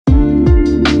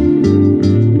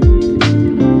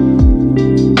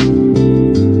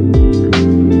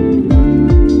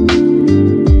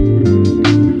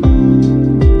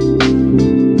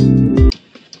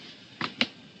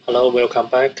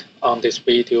welcome back. On this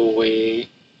video, we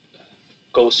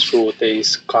go through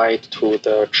this guide to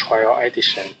the trial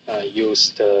edition.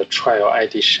 Use the trial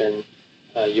edition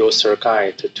user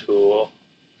guide to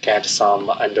get some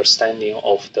understanding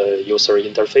of the user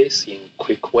interface in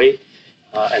quick way,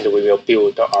 and we will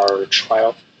build our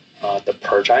trial, the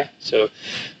project. So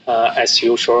as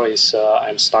usual,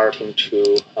 I'm starting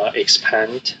to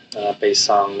expand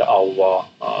based on our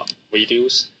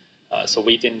videos. So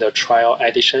within the trial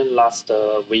edition, last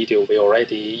video we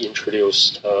already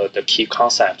introduced the key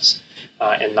concepts,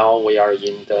 and now we are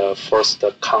in the first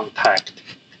contact.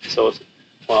 So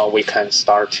we can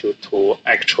start to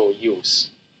actual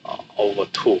use our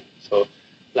tool. So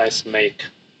let's make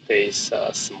this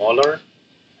smaller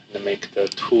and make the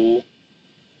tool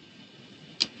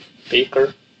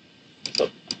bigger. So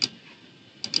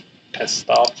can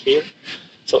stop here.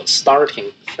 So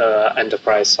starting the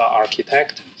enterprise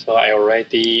architect. So I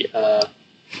already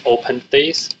opened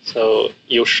this. So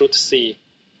you should see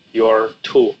your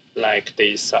tool like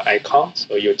this icon.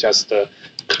 So you just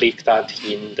click that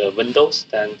in the Windows,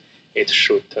 then it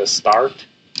should start.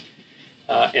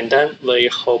 And then we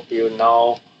hope you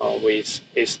know with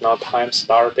It's Not Time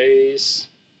start days.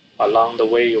 Along the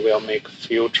way, you will make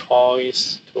few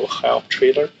choices to help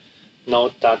trader.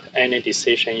 Note that any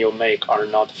decision you make are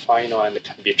not final and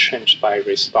can be changed by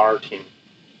restarting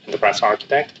Enterprise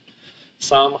Architect.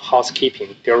 Some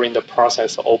housekeeping during the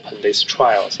process open this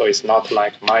trial, so it's not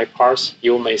like my parts.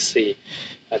 You may see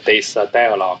this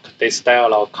dialog. This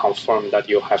dialog confirms that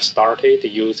you have started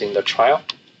using the trial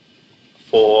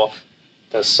for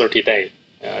the 30-day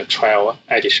trial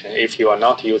edition. If you are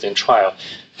not using trial,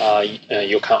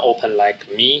 you can open like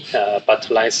me, but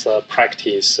let's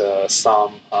practice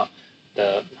some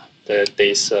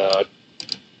these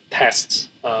tasks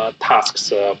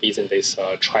within this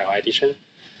trial edition.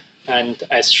 And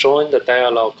as shown, the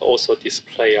dialog also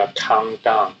display a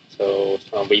countdown. So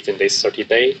within this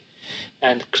 30-day,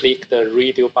 and click the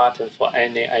redo button for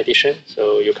any edition.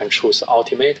 So you can choose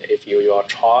Ultimate if you use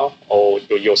trial or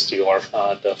you use your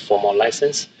the formal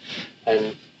license.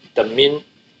 And the main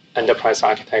enterprise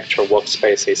architecture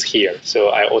workspace is here. So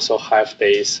I also have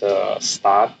this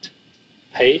start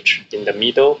page in the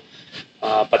middle,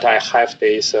 but I have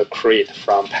this create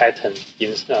from pattern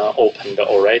opened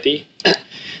already.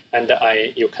 And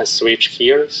you can switch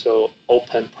here, so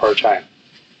open project.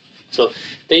 So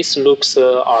these looks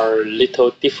are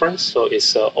little different. So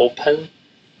it's open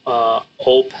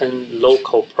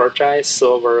local project,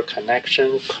 server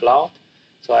connection, cloud.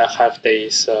 So I have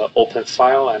this open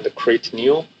file and create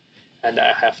new, and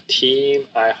I have team,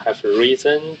 I have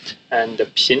reason and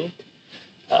pin.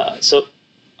 So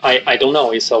I don't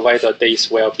know whether this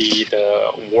will be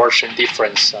the version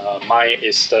difference. Mine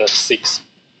is the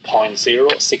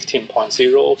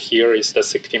 16.0. Here is the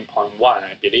 16.1,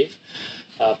 I believe.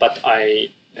 But I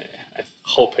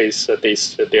hope there's a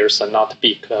not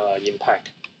big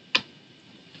impact.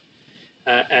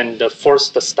 And the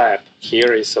first step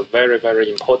here is very,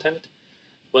 very important.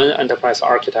 When Enterprise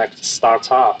Architect starts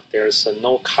up, there's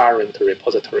no current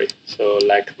repository. So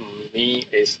like me,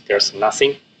 there's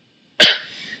nothing.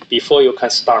 Before you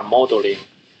can start modeling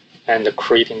and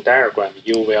creating diagram,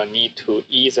 you will need to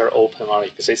either open our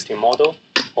existing model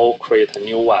or create a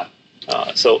new one.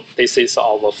 So this is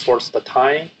our first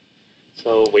time.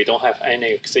 So we don't have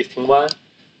any existing one.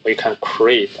 We can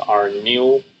create our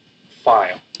new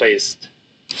file-based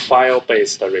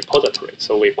repository.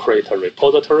 So we create a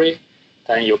repository,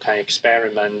 then you can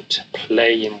experiment,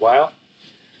 play in while.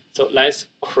 So let's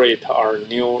create our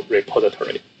new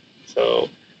repository. So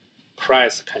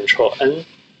press Control N.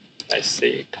 Let's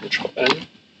see, Control N.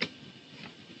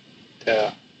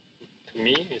 To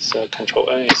me, it's Control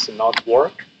N is not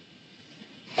work.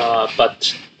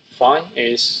 But fine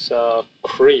is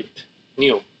create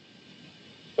new.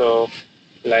 So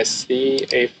let's see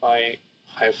if I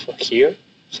have here.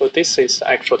 So this is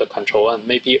actually the Control N.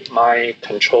 Maybe my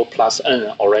Control plus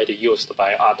N already used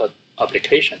by other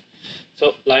application.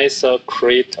 So let's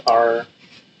create our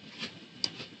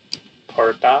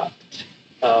project.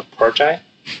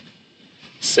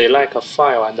 Select a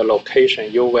file and the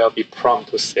location. You will be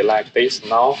prompted to select this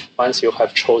now. Once you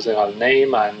have chosen a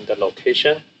name and the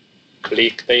location,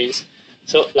 click this.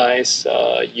 So let's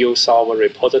use our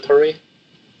repository.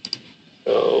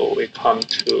 So we come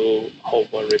to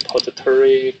our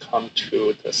repository, come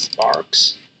to the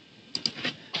Sparx.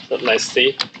 So let's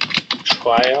see,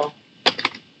 trial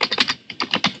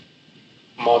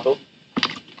model,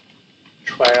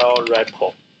 trial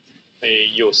repo. We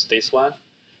use this one.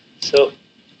 So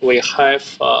we have,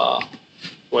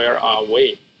 where are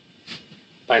we?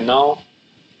 By now,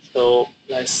 so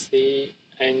let's see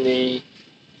any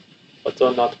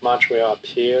although not much will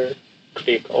appear.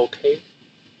 Click OK.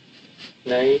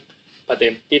 Name, but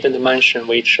they didn't mention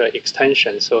which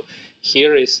extension. So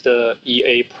here is the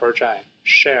EA project,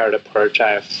 shared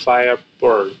project,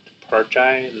 Firebird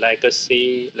project,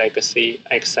 legacy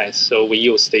access. So we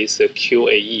use this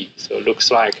QAE. So it looks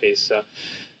like it's the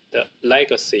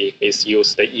legacy is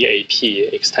used the EAP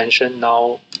extension.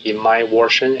 Now in my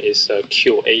version is a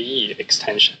QAE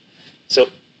extension. So,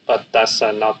 but that's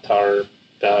not the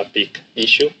big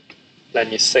issue. Let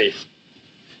me save.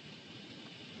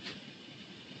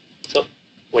 So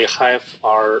we have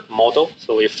our model.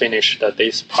 So we finished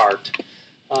this part.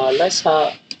 Let's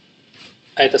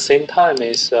at the same time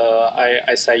is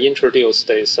as I introduced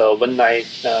this when I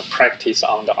practice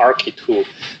on the Archi tool.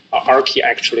 Archi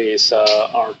actually is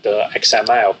the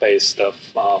XML based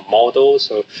model.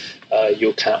 So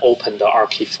you can open the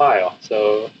Archi file.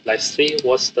 So let's see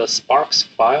what's the Sparx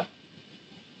file.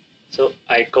 So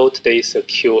I go to this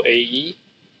QAE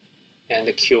and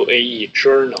the QAE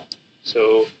journal.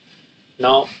 So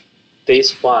now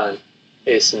this one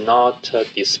is not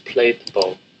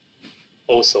displayable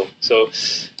also. So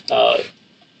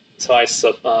I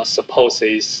suppose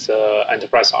this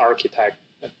enterprise architect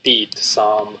did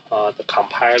some the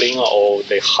compiling, or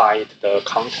they hide the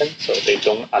content, so they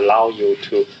don't allow you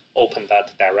to open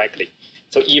that directly.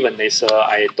 So even this,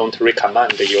 I don't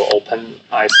recommend you open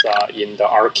as in the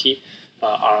Archi,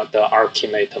 the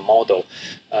Archimate model,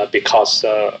 because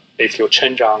if you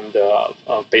change on the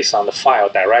based on the file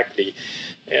directly,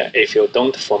 if you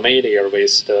don't familiar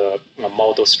with the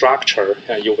model structure,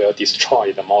 you will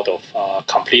destroy the model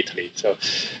completely. So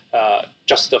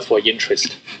just for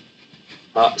interest.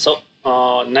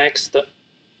 Next,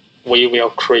 we will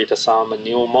create some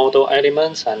new model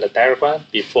elements and diagram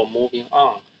before moving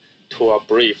on to a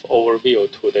brief overview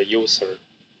to the user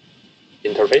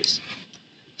interface.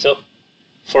 So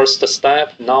first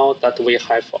step, now that we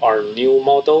have our new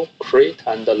model, create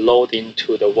and load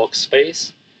into the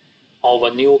workspace,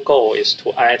 our new goal is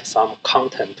to add some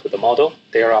content to the model.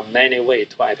 There are many ways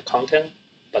to add content,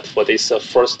 but for this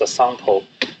first sample,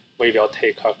 we will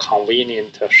take a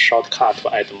convenient shortcut to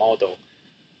add model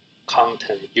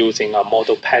content using a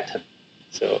model pattern.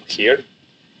 So here,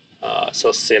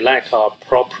 so select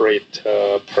appropriate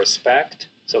perspective.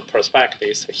 So perspective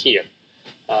is here.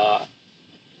 That's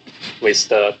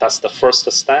the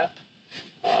first step,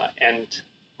 and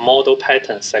model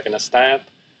pattern second step.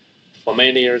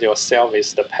 Familiar yourself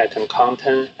with the pattern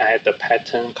content, add the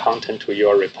pattern content to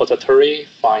your repository,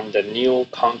 find the new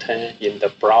content in the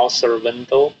browser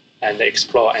window, and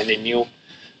explore any new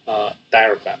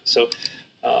diagram. So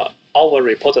our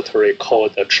repository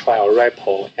called the trial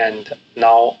repo, and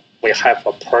now we have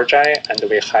a project and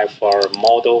we have our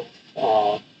model,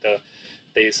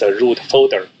 this root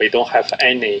folder. We don't have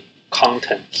any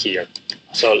content here.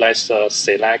 So let's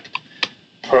select,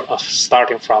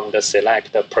 starting from the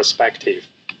select the perspective.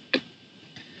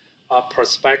 Our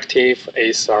perspective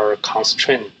is our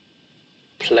constraint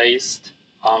placed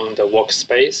on the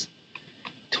workspace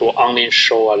to only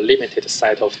show a limited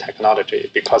set of technology,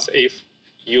 because if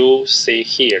you see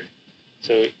here,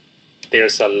 so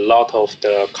there's a lot of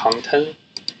the content,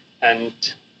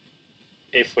 and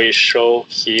if we show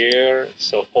here,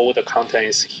 so all the content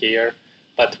is here,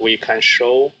 but we can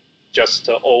show just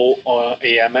all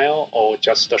AML, or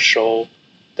just show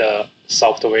the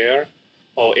software,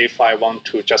 or if I want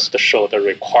to just show the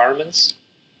requirements.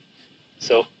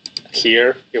 So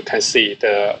here you can see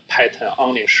the pattern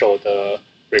only show the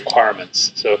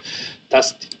requirements. So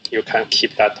that's, you can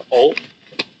keep that all.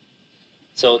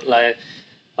 So like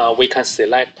we can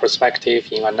select perspective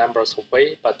in a number of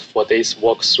ways, but for this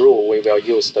walkthrough, we will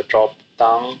use the drop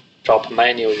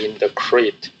menu in the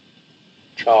create.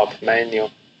 Drop menu,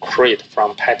 create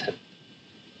from pattern.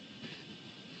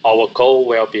 Our goal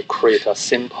will be create a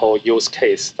simple use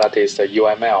case, that is the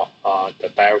UML, the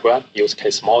diagram use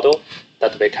case model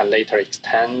that we can later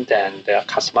extend and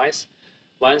customize.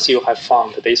 Once you have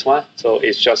found this one, so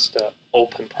it's just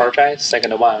open project.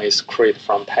 Second one is create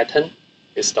from pattern.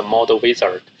 It's the model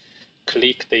wizard.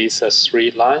 Click these three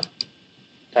lines,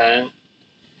 then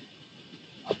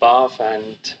above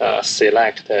and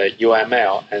select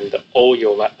UML and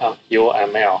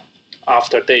UML.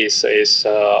 After this is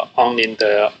only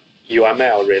the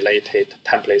UML related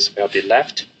templates will be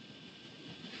left.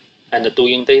 And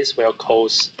doing this will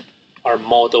cause our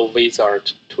model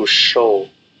wizard to show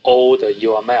all the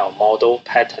UML model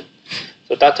pattern.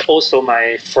 So that's also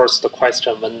my first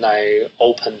question when I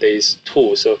open this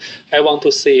tool. So I want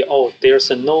to see, oh,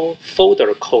 there's no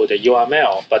folder called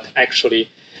UML, but actually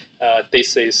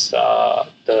this is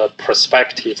the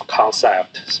perspective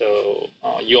concept. So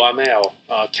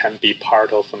UML can be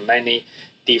part of many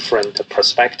different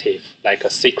perspectives, like a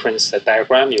sequence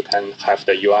diagram. You can have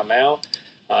the UML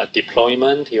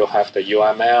deployment. You have the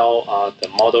UML, the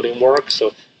modeling work.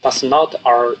 So that's not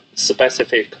our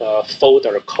specific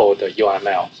folder called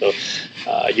UML. So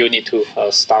you need to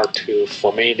start to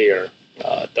familiar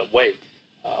the way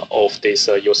of this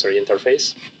user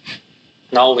interface.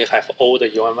 Now we have all the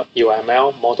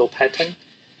UML model pattern,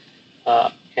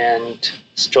 and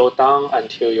scroll down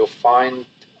until you find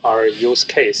our use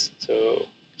case. So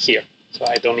here, so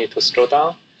I don't need to scroll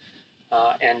down,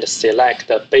 and select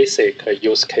the basic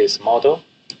use case model,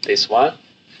 this one.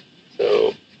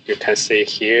 So you can see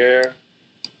here.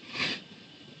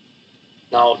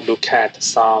 Now look at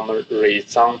some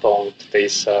resembled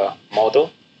this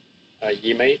model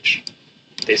image,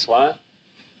 this one.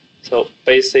 So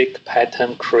basic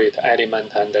pattern create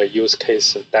element and a use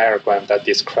case diagram that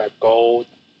describe goal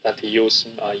that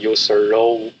user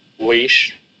role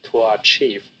wish to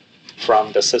achieve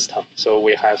from the system. So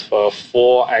we have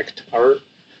 4 actors.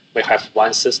 We have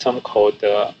one system called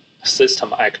the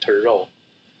system actor role,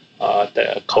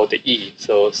 called E.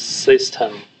 So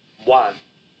system 1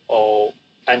 or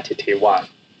entity 1.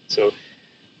 So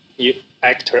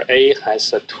actor A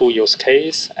has 2 use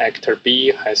case, actor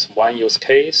B has 1 use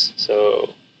case,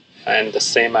 so, and the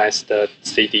same as the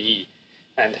CDE.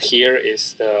 And here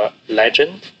is the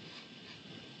legend.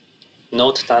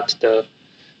 Note that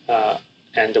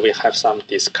and we have some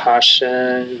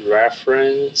discussion,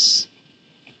 reference.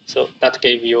 So that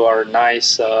gave you a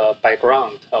nice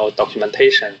background or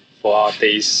documentation for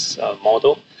this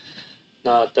model.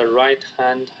 Now, the right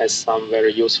hand has some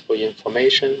very useful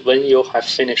information. When you have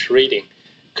finished reading,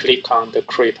 click on the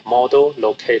create model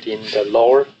located in the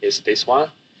lower is this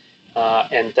one.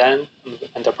 And then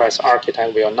Enterprise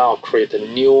Architect will now create a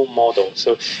new model.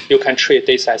 So you can treat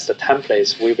this as the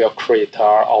templates. We will create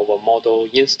our model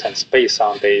instance based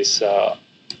on this the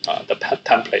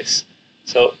templates.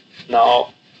 So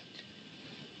now,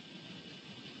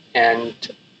 and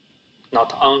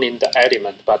not only the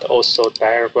element, but also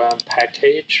diagram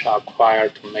package are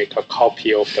required to make a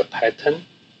copy of the pattern.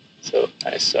 So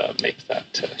let's make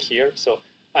that here. So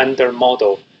under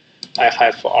model, I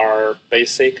have our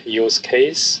basic use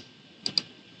case,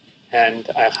 and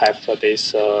I have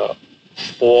this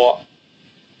 4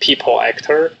 people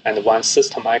actor and 1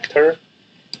 system actor,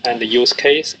 and the use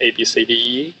case A, B, C, D,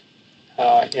 E,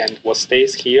 and what's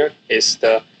this here is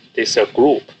this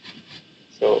group.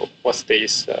 So what's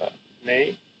this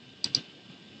name?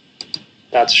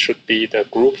 That should be the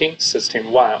grouping,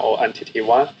 system 1 or entity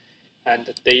 1, and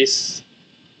this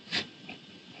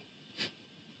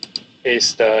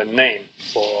is the name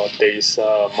for this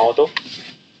model.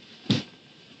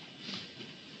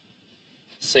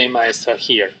 Same as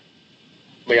here.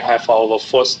 We have our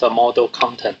first model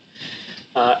content.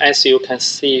 As you can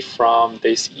see from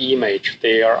this image,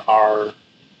 there are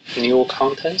new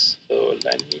contents. So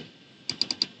let me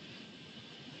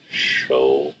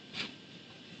show.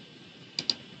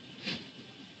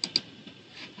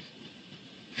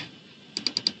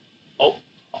 Oh,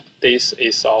 this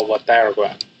is our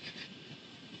diagram.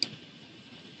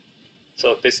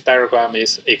 So this diagram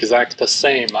is exact the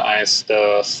same as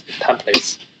the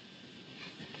templates,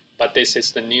 but this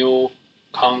is the new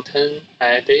content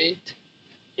added,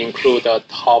 include a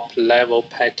top level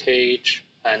package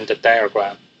and the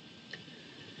diagram.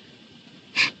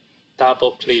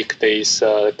 Double click this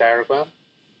diagram.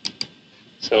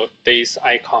 So this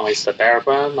icon is the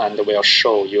diagram, and we'll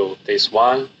show you this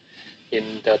one.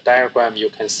 In the diagram, you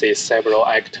can see several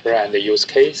actor and the use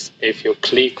case. If you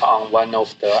click on one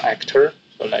of the actor,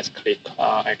 so let's click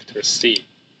on actor C.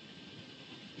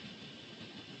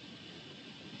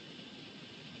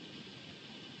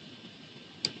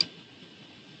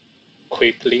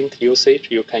 Quick link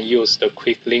usage, you can use the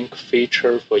quick link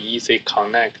feature for easy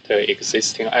connect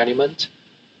existing element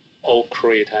or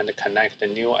create and connect the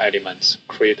new elements.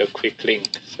 Create a quick link.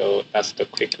 So that's the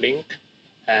quick link.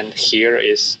 And here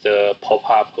is the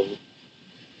pop-up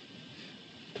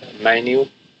menu.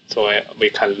 So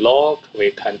we can log, we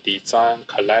can design,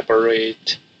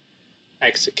 collaborate,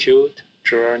 execute,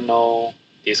 journal,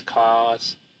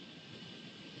 discuss,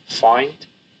 find.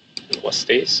 And what's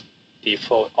this?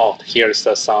 Default. Oh, here's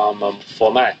some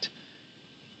format,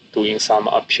 doing some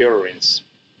appearance.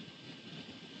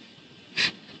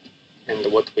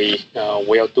 And what we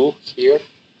will do here,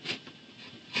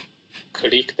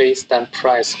 click this, then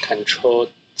press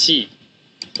Ctrl G.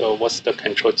 So what's the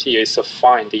Ctrl G? It's a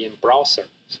find in browser.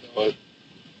 So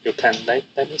you can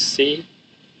let me see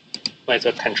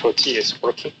whether Ctrl G is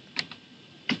working.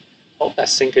 Oh, I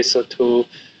think it's to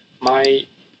my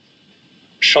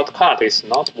shortcut is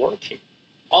not working.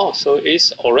 Oh, so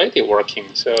it's already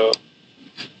working. So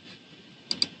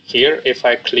here, if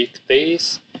I click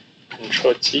this,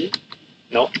 Control G,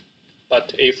 no.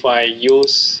 But if I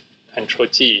use Control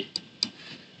G,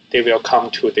 they will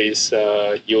come to this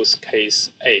use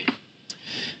case A.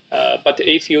 But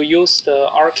if you use the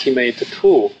Archimate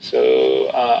tool, so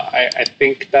I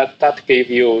think that gave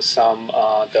you some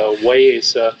the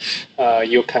ways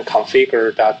you can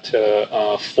configure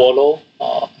that follow.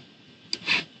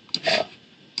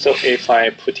 So if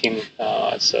I put in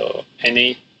so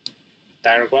any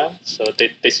diagram, so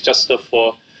this just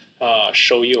for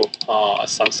show you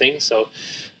something. So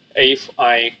if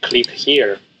I click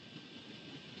here,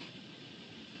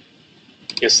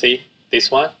 you see this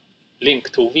one,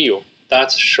 link to view,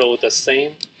 that show the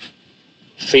same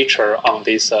feature on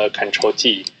this Control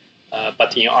G.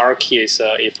 But in our case,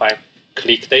 if I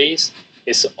click this,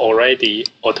 it's already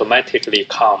automatically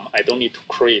come. I don't need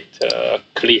to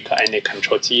click any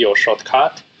Control G or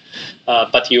shortcut.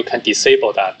 But you can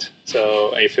disable that.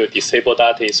 So if you disable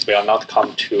that, it will not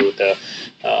come to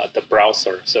the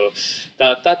browser. So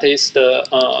that is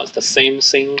the same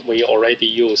thing we already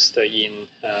used in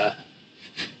the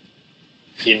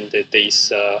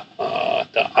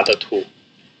other tool.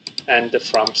 And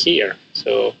from here,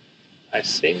 so I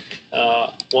think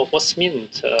what's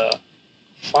meant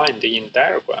find in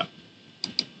diagram,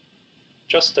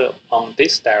 just on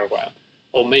this diagram.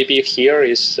 Or maybe here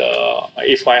is,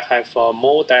 if I have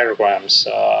more diagrams,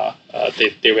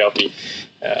 they will be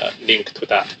linked to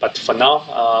that. But for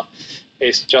now,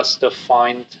 it's just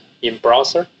find in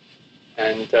browser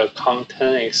and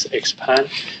content is expand.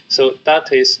 So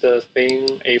that is the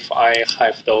thing if I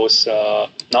have those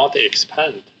not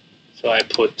expand. So I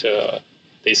put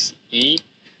this E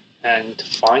and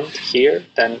find here,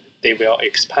 then they will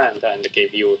expand and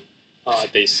give you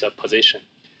this position.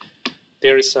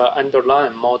 There is an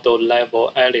underlying model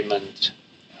level element.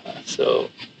 So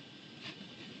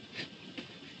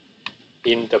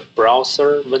in the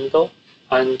browser window,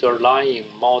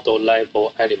 underlying model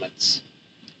level elements.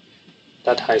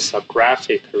 That has a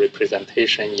graphic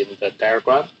representation in the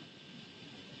diagram.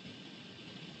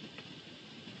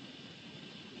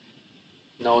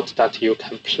 Note that you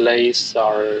can place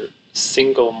a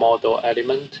single model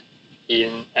element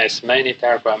in as many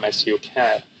diagrams as you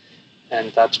can,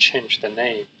 and that change the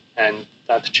name. And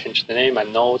that change the name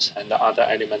and nodes and the other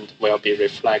element will be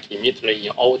reflected immediately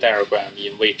in all diagram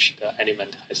in which the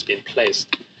element has been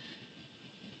placed.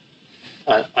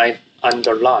 And I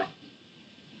underline.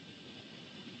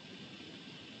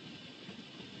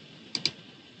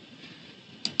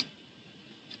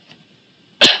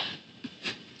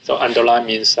 So underline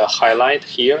means highlight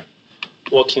here.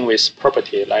 Working with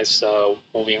property, let's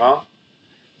moving on.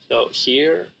 So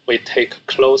here we take a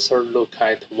closer look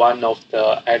at one of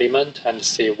the element and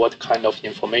see what kind of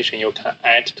information you can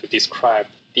add to describe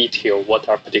detail what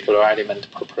a particular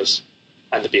element purpose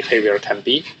and behavior can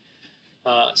be.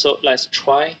 So let's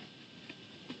try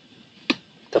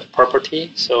the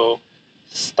property. So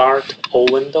start O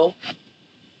window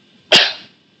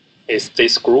is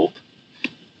this group.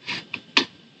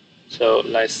 So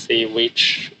let's see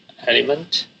which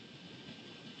element.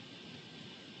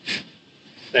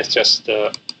 Let's just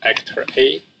actor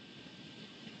A.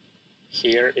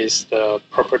 Here is the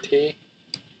property,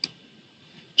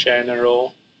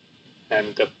 general,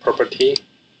 and the property.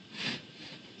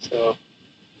 So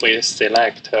we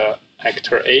select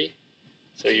actor A.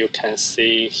 So you can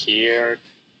see here,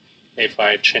 if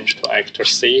I change to actor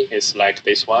C, it's like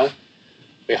this one.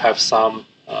 We have some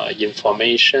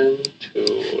information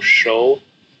to show,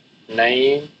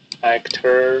 name,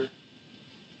 actor,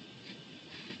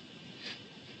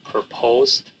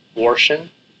 proposed version,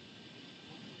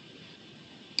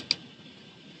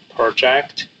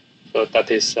 project. So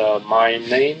that is my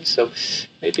name. So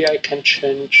maybe I can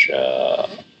change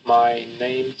my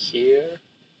name here.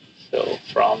 So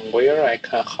from where I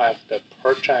can have the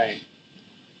project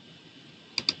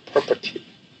property.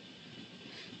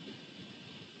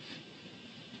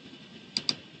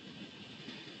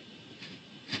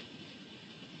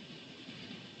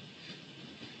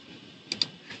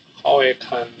 How I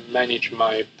can manage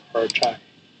my project.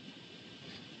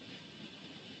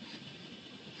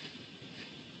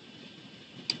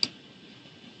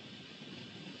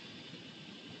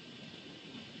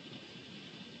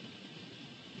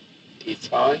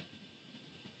 Design.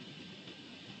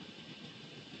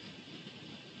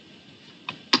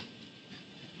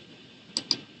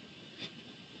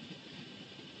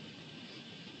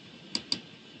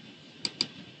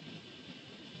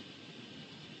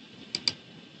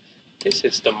 This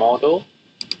is the model.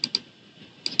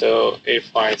 So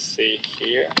if I see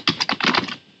here,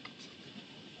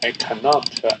 I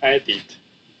cannot edit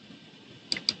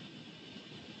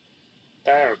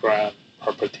diagram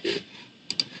property.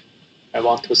 I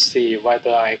want to see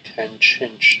whether I can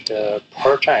change the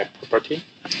project property.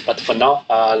 But for now,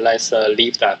 let's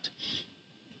leave that.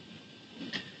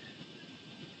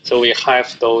 So we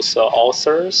have those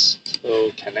authors.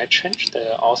 So can I change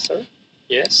the author?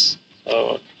 Yes.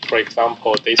 So for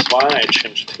example, this one I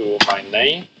change to my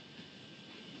name,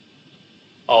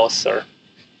 author.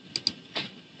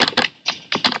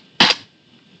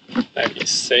 Let me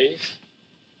save.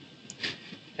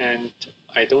 And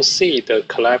I don't see the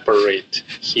collaborate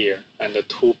here and the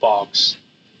toolbox.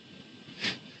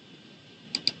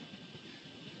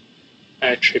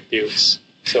 Attributes.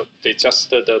 So they just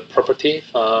the property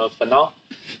for now.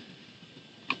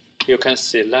 You can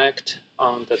select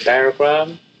on the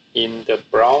diagram in the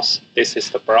browse. This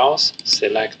is the browse.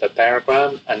 Select the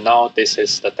diagram, and now this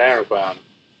is the diagram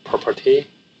property.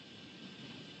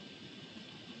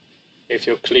 If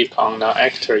you click on the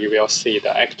actor, you will see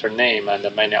the actor name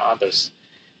and many others.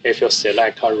 If you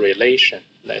select a relation,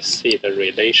 let's see the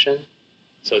relation.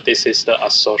 So this is the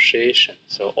association.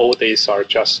 So all these are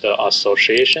just the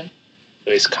association.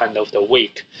 So it's kind of the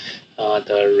weak,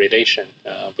 the relation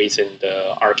within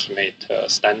the Archimate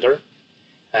standard.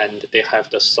 And they have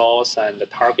the source and the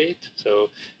target.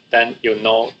 So then you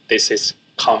know this is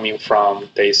coming from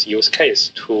this use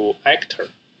case to actor.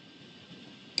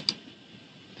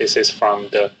 This is from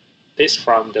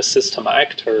the system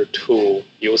actor to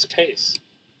use case.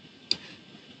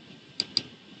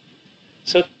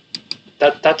 So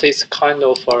that is kind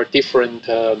of a different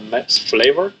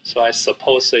flavor. So I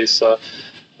suppose it's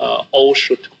all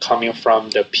should coming from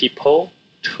the people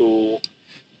to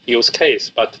use case,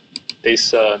 but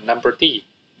this number D,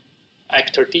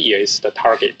 actor D is the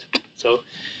target. So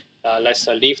let's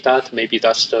leave that. Maybe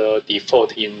that's the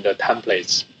default in the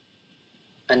templates.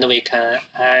 And we can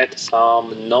add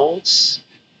some notes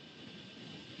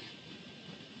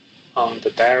on the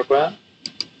diagram.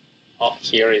 Oh,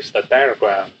 here is the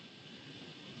diagram,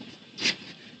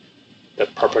 the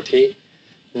property.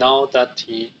 Now that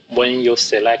when you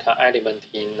select an element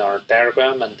in our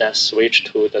diagram and then switch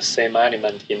to the same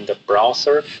element in the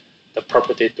browser, the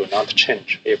property do not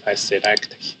change. If I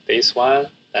select this one,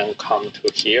 then come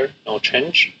to here, no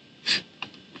change.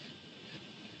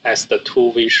 As the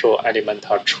two visual elements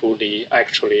are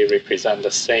actually represent the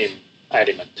same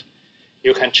element.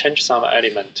 You can change some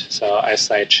element. So as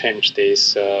I change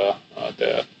this,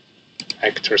 the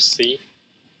actor C,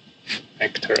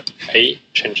 actor A,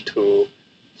 change to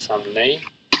some name.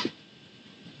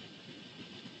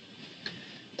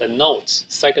 The notes,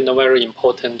 second very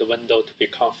important window to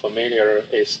become familiar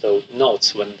is the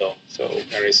notes window. So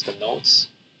where is the notes?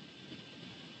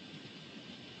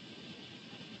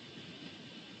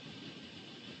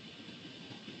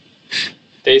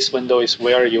 This window is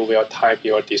where you will type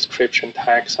your description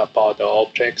text about the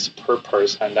object's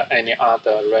purpose and any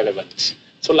other relevance.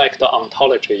 So like the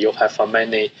ontology, you have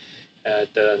many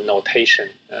the notation,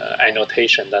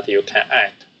 annotation that you can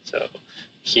add. So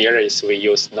here is we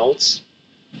use notes.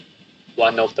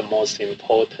 One of the most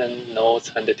important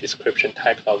notes and the description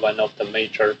text are one of the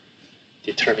major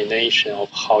determination of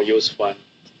how useful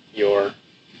your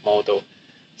model.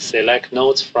 Select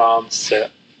notes from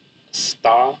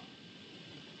star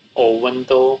or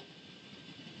window,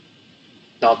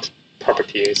 not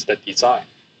property, is the design.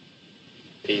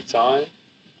 Design,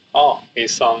 oh,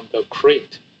 it's on the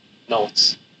create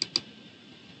notes.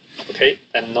 Okay,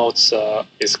 and notes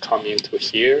is coming to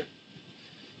here.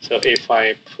 So if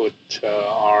I put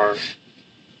our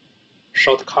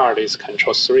shortcut is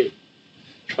Control+3,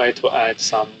 try to add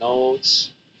some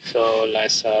notes. So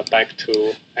let's back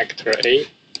to actor A.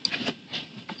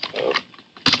 So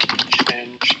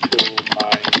change to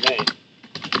my name.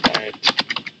 Right.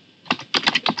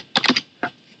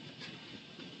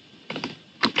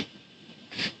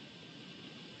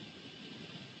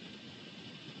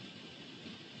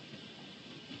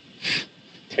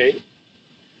 Okay.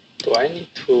 Do I need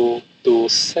to do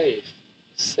save?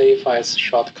 Save as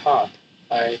shortcut.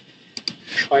 I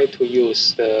try to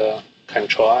use the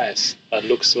Control+S, but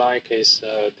looks like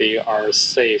they are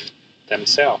saved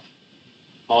themselves,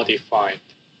 modified.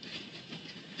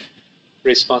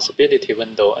 Responsibility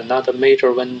window. Another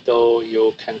major window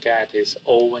you can get is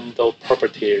all window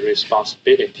property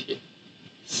responsibility.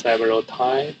 Several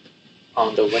types.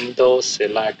 On the window,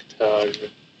 select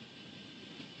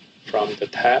from the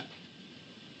tab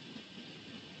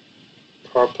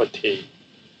property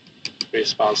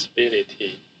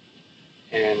responsibility,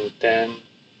 and then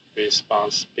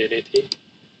responsibility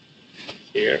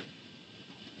here.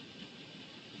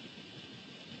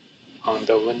 On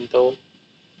the window,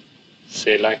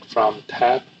 select from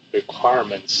tab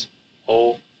requirements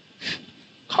or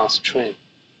constraint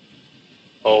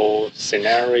or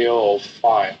scenario or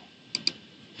file.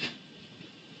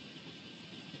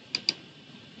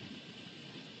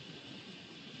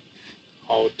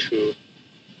 How to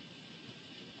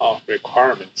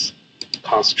requirements,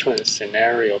 constraint,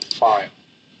 scenario, file.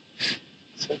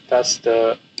 So that's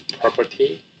the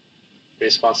property.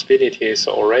 Responsibilities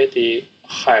already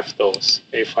have those.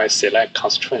 If I select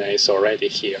constraint, it's already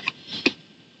here.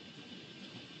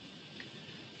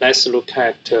 Let's look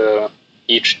at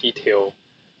each detail.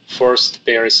 First,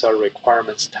 there is a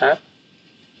requirements tab.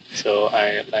 So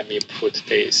let me put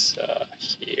this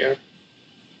here.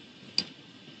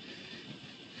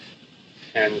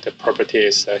 And the property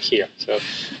is here. So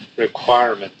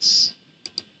requirements.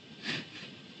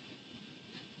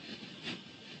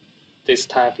 This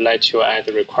tab lets you add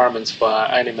requirements for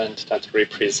an element that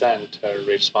represent a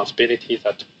responsibility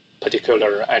that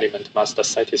particular element must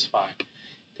satisfy.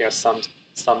 They are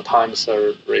sometimes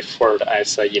referred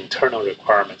as internal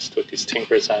requirements to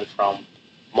distinguish them from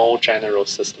more general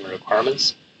system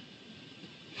requirements.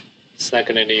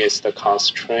 Secondly is the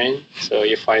constraint. So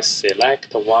if I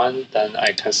select one, then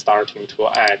I can start to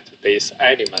add these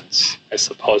elements. I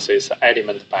suppose it's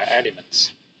element by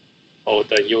elements. Or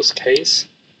the use case,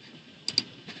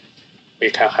 we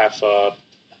can have the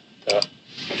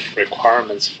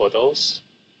requirements for those,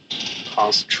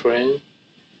 constraint,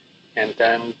 and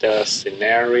then the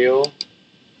scenario,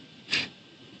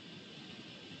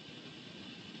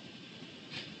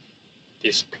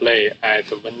 display at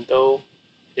the window,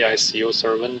 yes,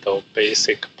 user window,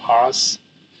 basic parse,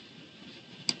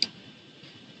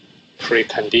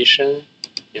 precondition,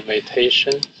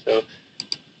 invitation. So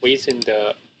within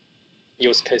the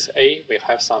use case A, we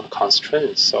have some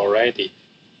constraints already.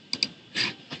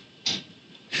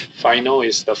 Final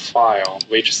is the file,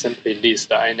 which simply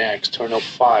lists any external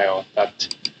file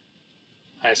that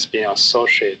has been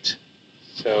associated.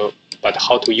 So, but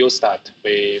how to use that,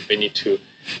 we need to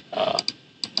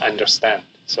understand.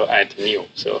 So add new.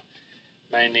 So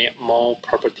many more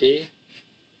property,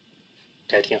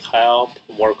 getting help,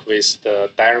 work with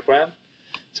the diagram.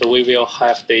 So we will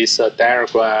have this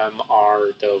diagram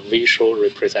or the visual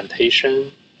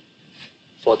representation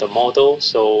for the model.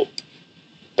 So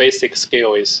basic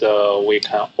skill is we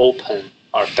can open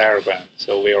our diagram.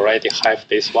 So we already have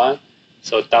this one.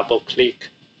 So double click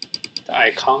the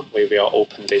icon, we will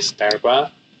open this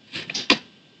diagram.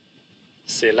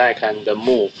 Select and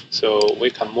move. So we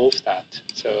can move that.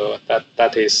 So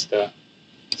that is the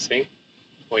thing.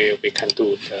 We can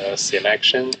do the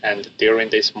selection, and during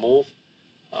this move,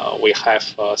 we have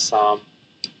some,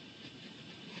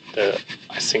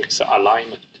 I think it's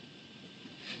alignment.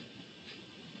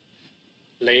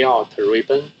 Layout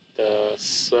ribbon, the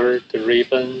third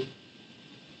ribbon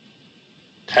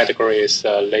category is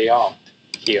layout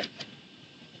here.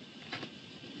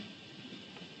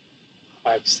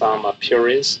 Have some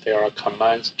appearance, there are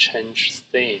commands change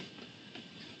theme.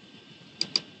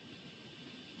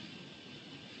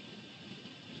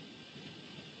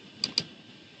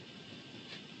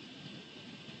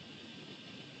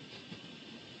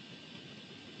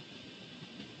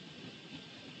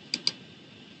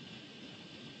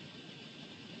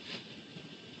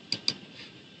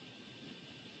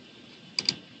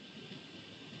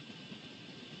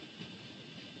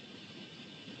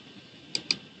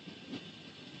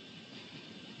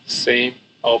 Same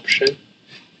option.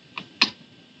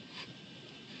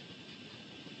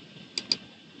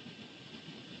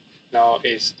 Now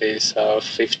is this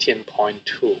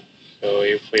 15.2. So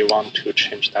if we want to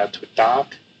change that to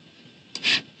dark,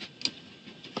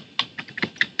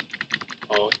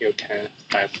 or you can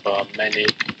have many,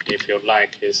 if you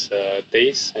like, is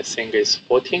this. I think it's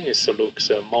 14. It looks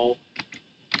more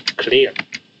clear.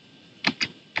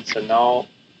 So now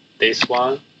this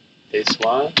one.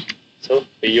 So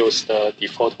we use the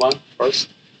default one first.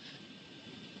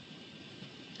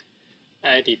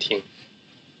 Editing.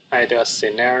 Add a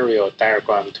scenario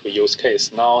diagram to use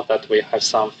case. Now that we have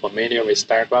some familiar with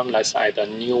diagram, let's add a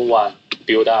new one.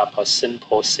 Build up a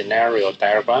simple scenario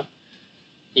diagram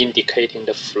indicating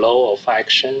the flow of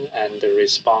action and the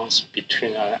response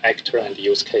between an actor and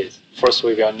use case. First,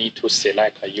 we will need to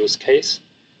select a use case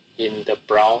in the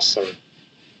browser.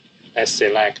 Let's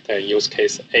select the use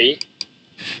case A,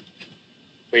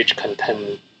 which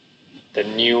contains the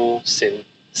new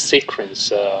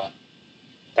sequence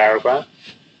diagram.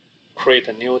 Create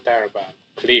a new diagram.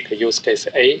 Click use case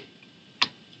A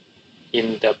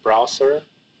in the browser.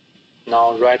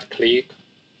 Now right click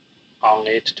on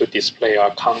it to display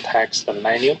a context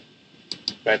menu.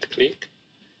 Right click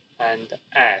and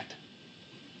add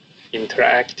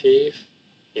interactive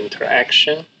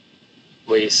interaction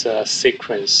with a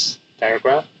sequence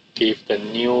diagram. Give the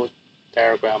new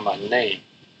diagram a name.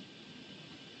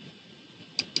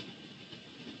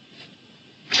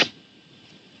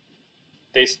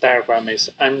 This diagram is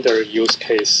under use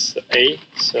case A,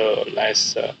 so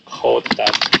let's call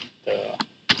that the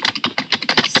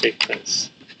sequence.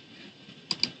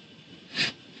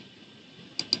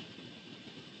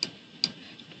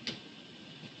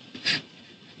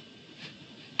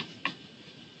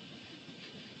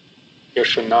 You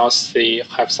should now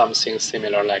have something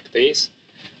similar like this.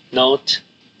 Note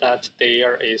that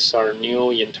there is a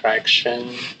new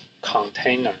interaction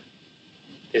container.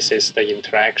 This is the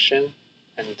interaction,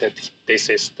 and this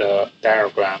is the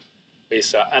diagram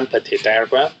with an empty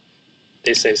diagram.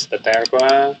 This is the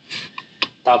diagram.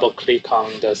 Double click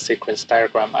on the sequence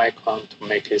diagram icon to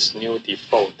make its new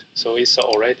default. So it's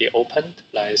already opened.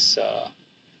 Let's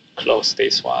close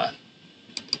this one.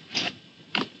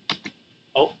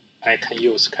 Oh, I can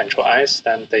use Ctrl S,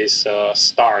 then this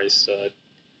star is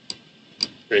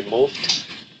removed.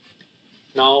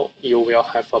 Now you will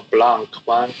have a blank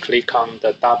one. Click on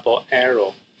the double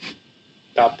arrow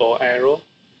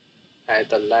at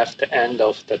the left end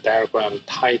of the diagram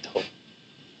title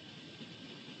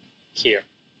here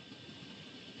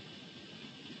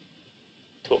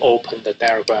to open the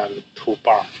diagram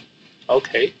toolbar.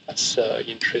 Okay, that's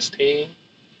interesting.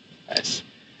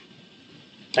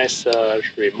 Let's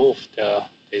remove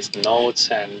these nodes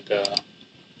and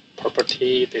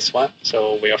property, this one.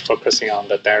 So we are focusing on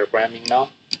the diagramming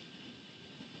now.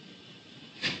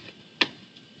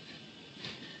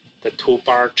 The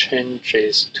toolbar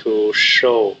changes to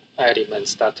show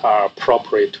elements that are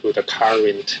appropriate to the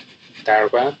current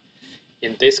diagram.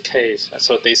 In this case,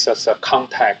 so this is a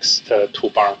context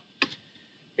toolbar.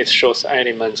 It shows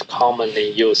elements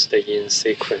commonly used in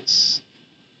sequence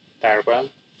diagram.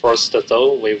 First,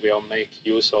 though, we will make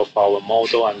use of our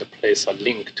model and place a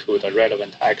link to the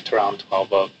relevant actor onto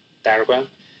our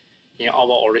diagram. In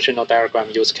our original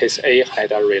diagram, use case A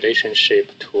had a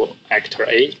relationship to actor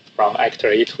A, from actor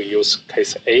A to use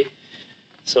case A.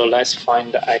 So let's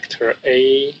find the actor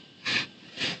A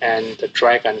and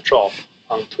drag and drop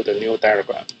onto the new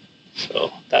diagram.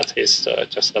 So that is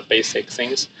just the basic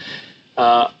things.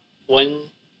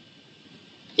 When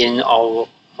in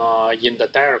the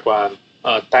diagram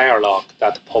dialog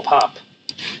that pop up,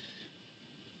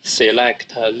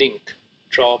 select link,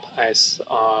 drop as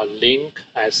link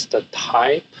as the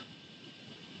type,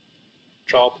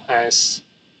 drop as,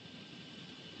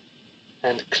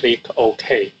 and click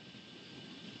OK.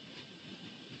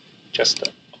 Just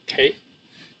OK.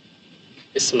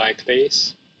 It's like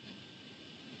this.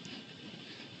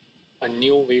 A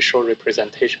new visual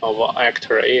representation of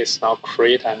actor A is now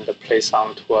created and placed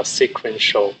onto a sequent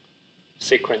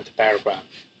diagram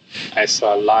as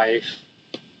a live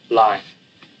line.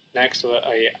 Next,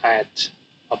 I add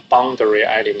a boundary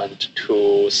element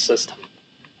to system,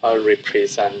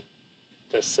 represent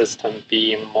the system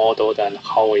being modeled and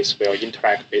how it will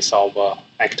interact with our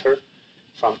actor.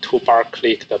 From toolbar,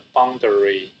 click the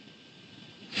boundary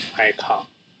icon,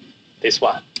 this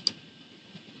one.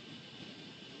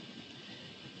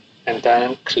 And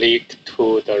then click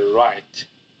to the right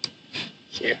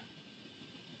here.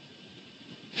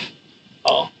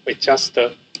 Oh, we just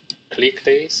click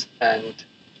this, and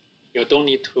you don't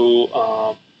need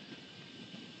to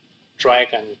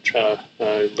drag and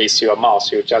with your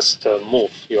mouse. You just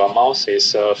move. Your mouse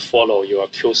is follow your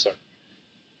cursor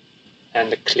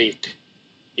and click.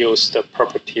 Use the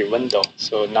property window.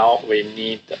 So now we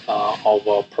need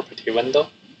our property window.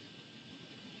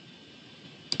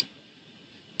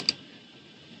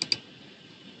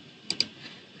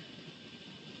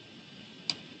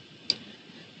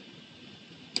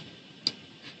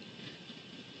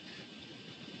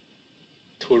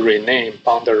 To rename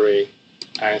boundary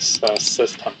as a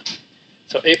system.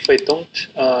 So if we don't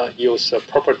use a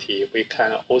property, we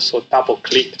can also double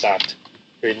click that,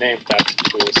 rename that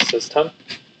to system.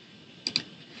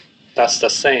 That's the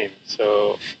same,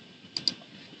 so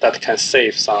that can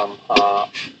save some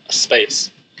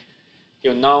space.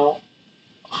 You now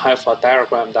have a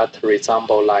diagram that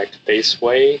resembles like this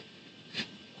way.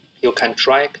 You can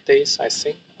drag this, I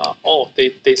think.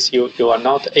 This you are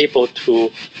not able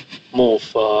to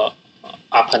move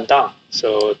up and down.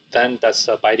 So then that's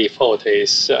by default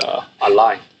is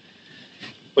aligned.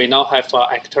 We now have an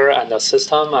actor and a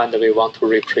system, and we want to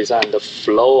represent the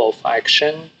flow of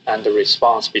action and the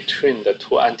response between the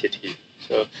two entities.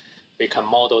 So we can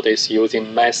model this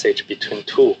using message between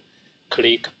two.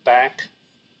 Click back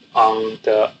on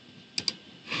the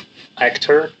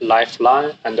actor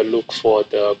lifeline and look for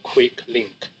the quick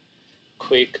link.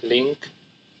 Quick link.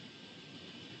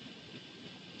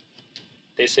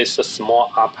 This is a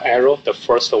small up arrow, the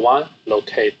first one,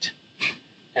 locate,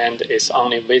 and it's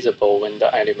only visible when the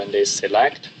element is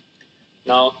selected.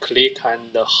 Now click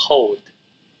and hold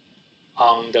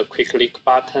on the quick link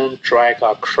button, drag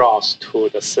across to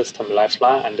the system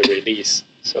lifeline and release.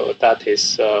 So that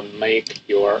is make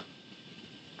your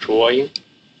drawing.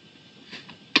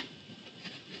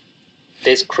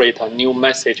 This create a new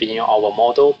message in our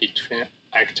model between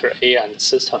actor A and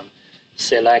system.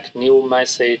 Select new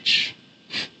message.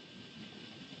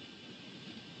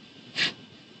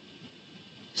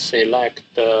 Select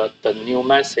the new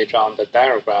message on the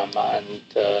diagram and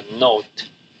note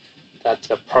that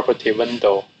the property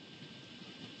window.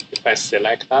 If I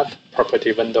select that,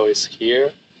 property window is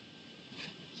here.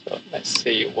 So let's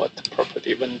see what the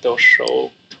property window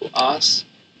show to us.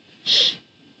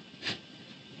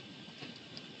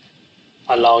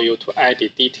 Allow you to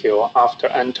edit detail after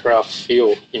enter a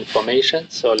few information.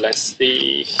 So let's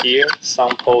see here.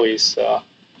 Sample is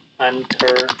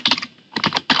enter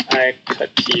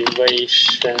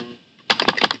activation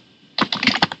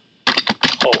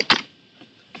code,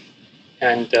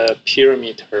 and the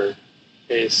parameter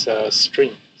is a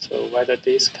string. So whether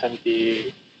this can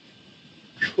be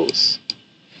truth?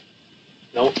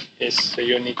 No, it's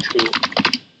you need to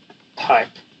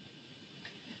type.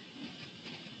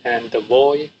 And the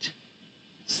void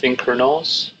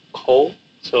synchronous code.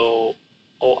 So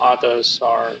all others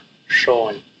are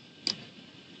shown.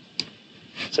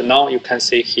 So now you can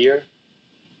see here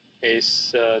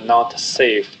is not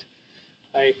saved.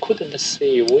 I couldn't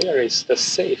see where is the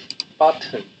save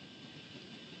button.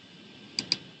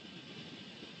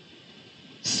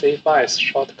 Save as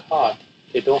shortcut.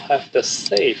 They don't have the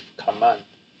save command.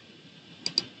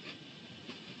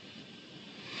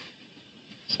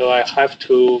 So I have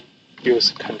to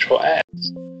use Control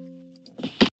S.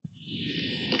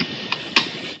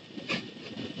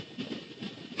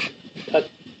 But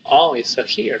all is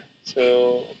here.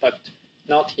 So, but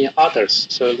not in others.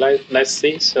 So let's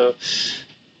see. So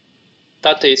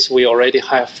that is we already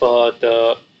have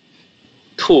the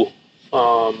two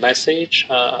message.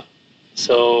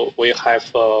 So we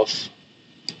have a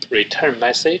return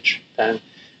message. Then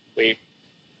we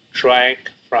drag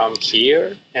from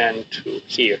here and to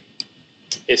here.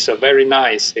 It's very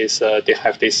nice. It's they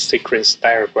have this sequence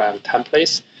diagram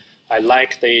templates. I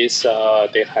like this.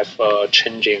 They have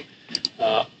changing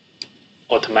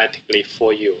automatically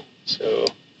for you. So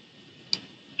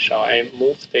shall I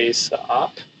move this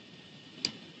up?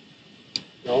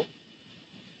 No.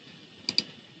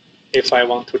 If I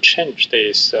want to change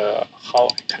this, how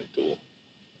I can do?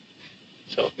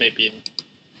 So maybe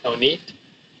no need.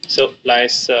 So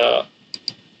let's.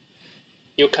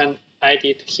 You can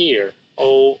edit here.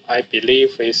 Or I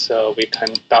believe is we can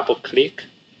double click.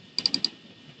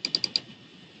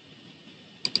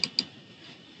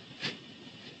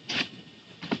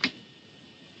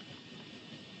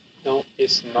 No,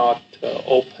 it's not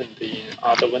opened in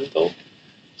other window.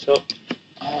 So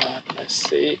let's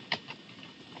see.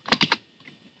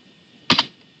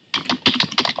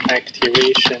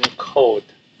 Activation code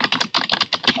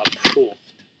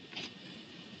approved.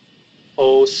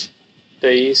 All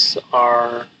these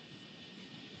are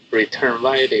return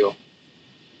value.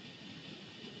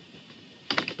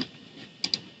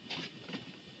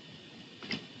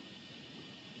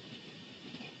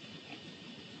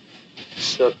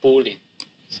 So Boolean,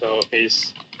 so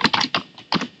it's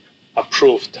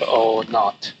approved or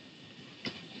not.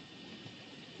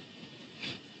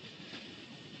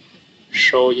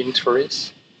 Show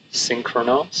interest,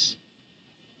 synchronous,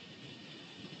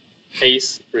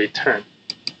 is return.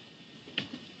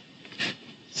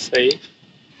 Save.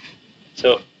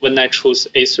 So when I choose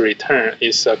is return,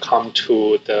 it's come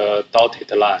to the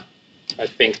dotted line. I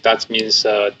think that means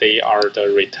they are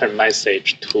the return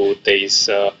message to this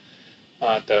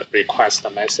the request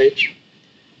message.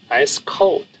 As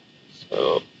code.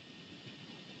 So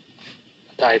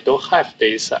but I don't have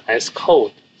this as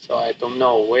code, so I don't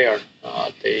know where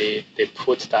they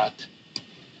put that.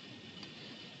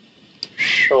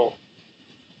 Show.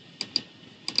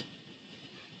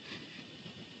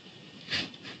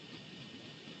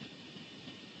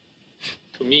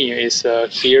 To me, is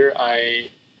here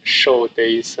I show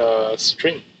this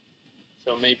string.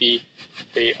 So maybe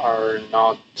they are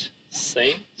not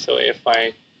same. So if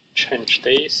I change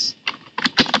this,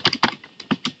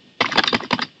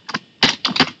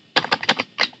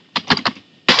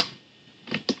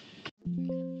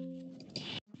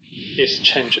 is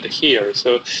changed here.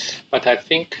 So, but I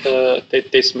think that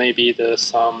this may be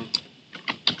some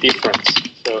difference.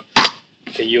 So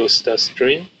they use the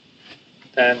string.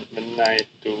 Then when I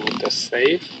do the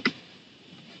save,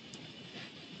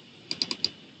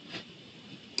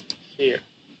 here,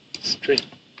 string.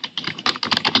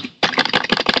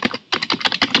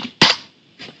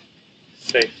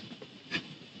 Save.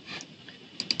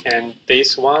 And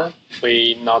this one,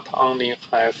 we not only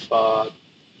have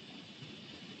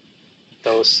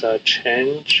those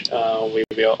change, we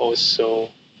will also,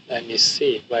 let me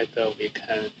see whether we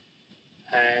can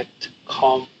add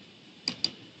com.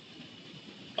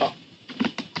 Oh.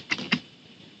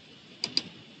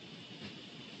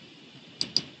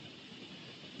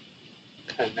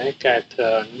 Can I get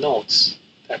notes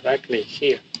directly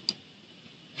here?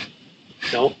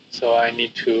 No, so I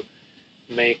need to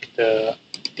make the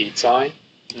design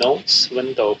notes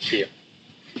window here.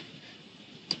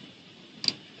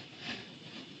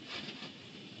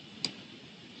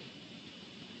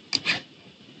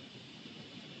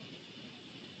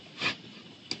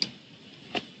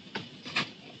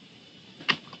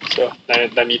 So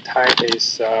let me type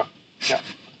this. Yeah.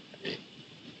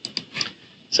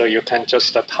 So you can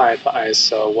just type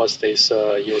as what's this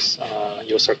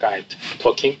user guide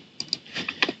talking.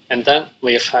 And then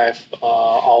we have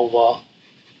our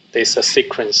this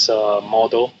sequence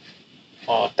model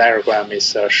or diagram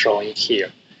is showing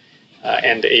here.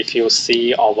 And if you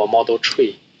see our model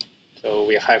tree, so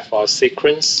we have our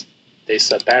sequence, this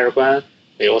diagram.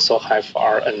 We also have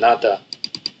our the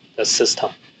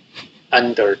system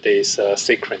under this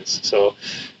sequence. So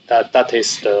that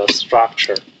is the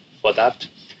structure for that.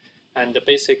 And the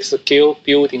basic skill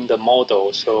building the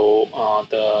model. So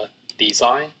the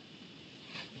design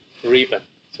ribbon.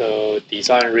 So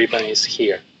design ribbon is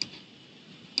here.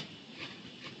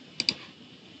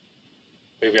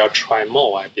 We will try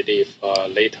more, I believe,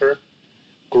 later.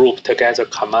 Group together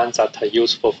commands that are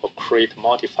useful for create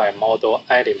modify model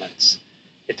elements.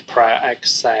 It prior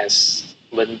access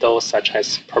windows such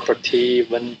as property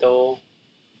window,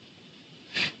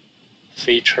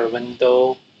 feature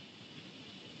window,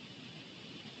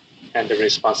 and the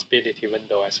responsibility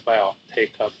window as well.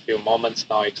 Take a few moments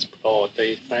now, explore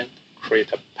different,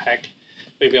 create a pack.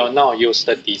 We will now use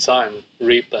the design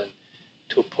ribbon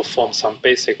to perform some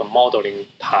basic modeling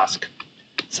task,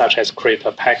 such as create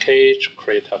a package,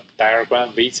 create a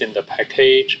diagram within the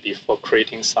package before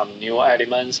creating some new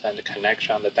elements and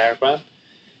connection on the diagram.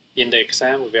 In the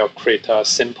exam, we will create a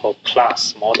simple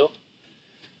class model,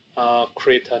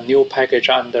 create a new package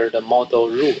under the model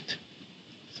root.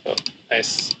 So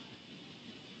as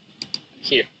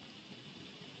here.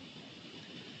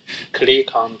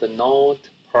 Click on the node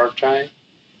project.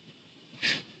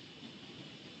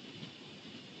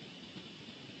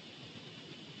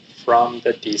 From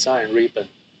the design ribbon,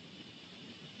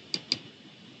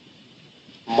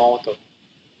 model.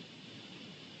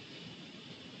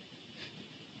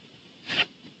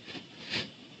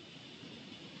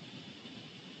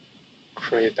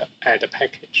 Create add a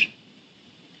package.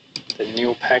 The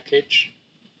new package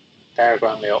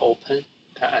diagram will open.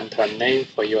 Can enter a name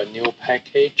for your new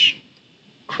package.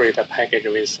 Create a package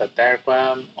with a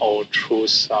diagram or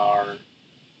choose our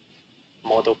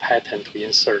model pattern to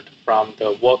insert. From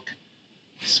the work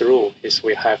through is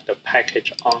we have the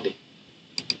package only.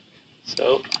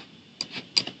 So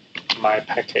my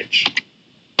package,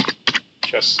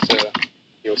 just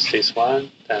use this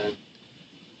one, then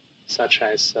such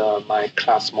as my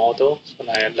class model. So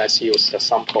let's use the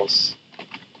samples.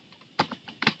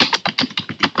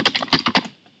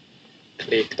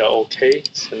 Click the OK.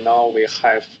 So now we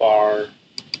have our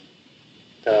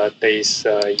this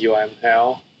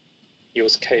UML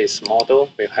use case model.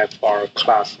 We have our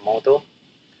class model.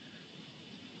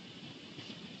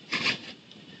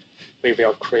 We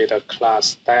will create a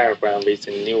class diagram with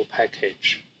a new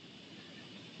package.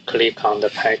 Click on the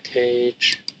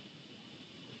package.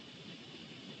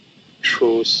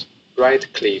 Choose right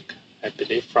click, I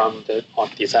believe from the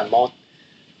design mode.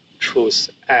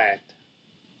 Choose add.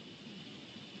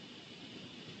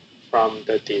 From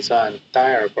the design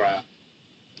diagram.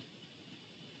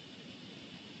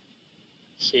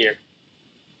 Here,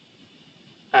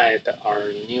 add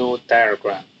our new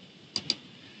diagram.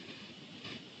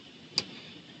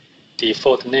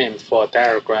 Default name for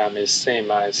diagram is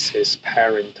same as its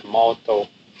parent model.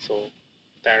 So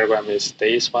diagram is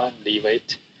this one, leave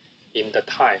it. In the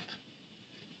type,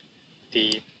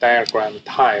 the diagram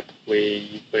type,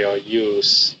 we will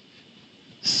use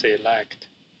select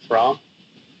from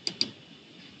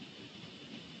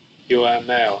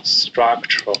UML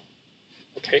structural.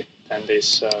 Okay, then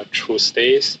this choose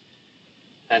this,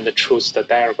 and choose the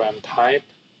diagram type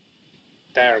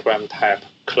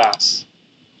class.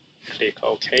 Click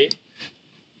OK.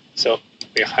 So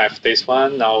we have this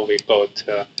one. Now we got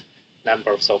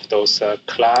numbers of those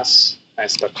class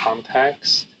as the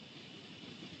context.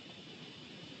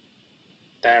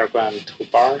 Diagram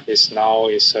toolbar is now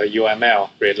UML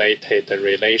related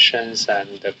relations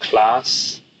and the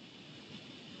class.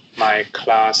 My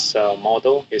class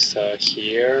model is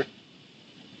here.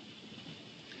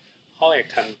 How I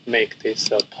can make this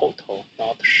total,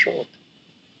 not short?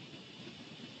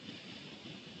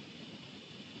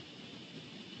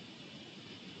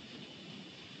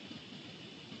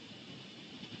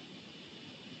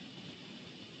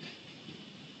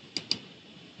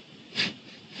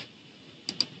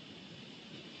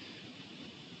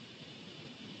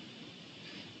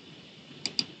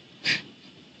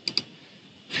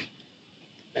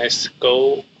 Let's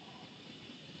go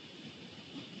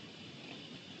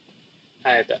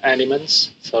add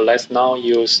elements. So let's now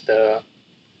use the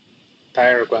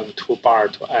diagram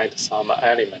toolbar to add some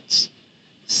elements.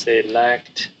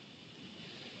 Select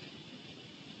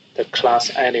the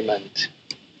class element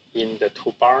in the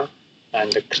toolbar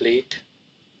and click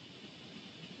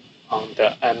on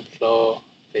the employee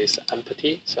this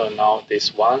empty. So now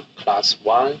this one, class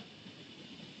 1.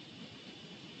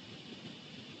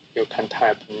 You can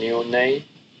type new name,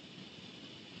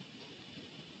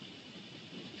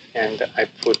 and I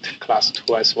put class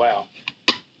 2 as well.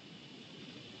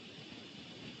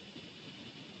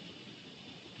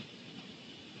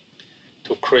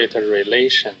 To create a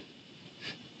relation,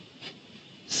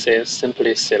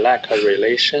 simply select a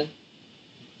relation.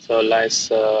 So let's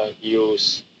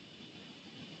use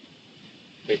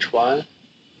which one?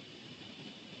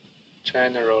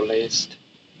 General list.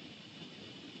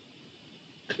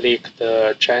 Click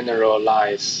the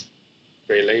generalize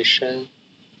relation.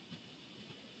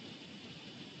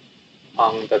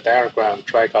 On the diagram,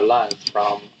 drag a line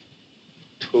from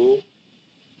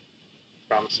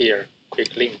here,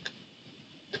 quick link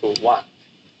to 1.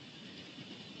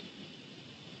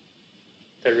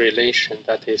 The relation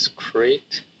that is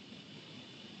create.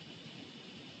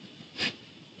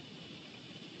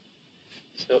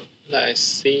 So let's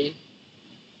see.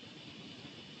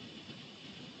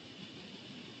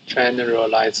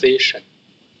 Generalization.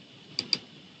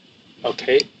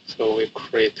 Okay, so we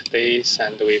create this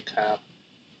and we can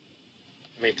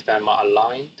make them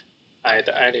aligned. Add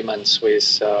elements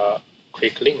with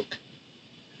quick link.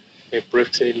 We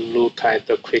briefly look at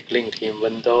the quick link in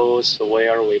Windows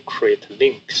where we create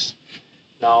links.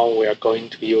 Now we are going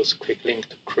to use quick link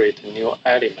to create new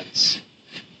elements.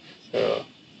 So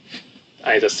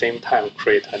at the same time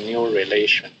create a new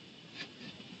relation.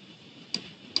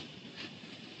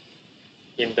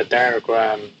 In the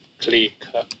diagram, click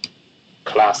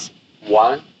class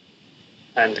 1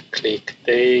 and click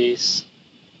this,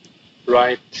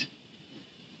 right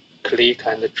click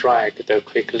and drag the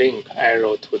quick link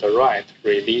arrow to the right,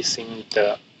 releasing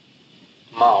the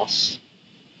mouse.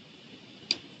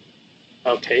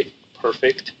 Okay,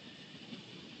 perfect.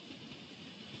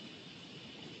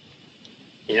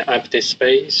 In empty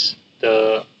space,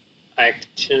 the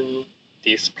action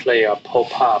display a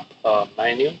pop-up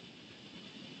menu.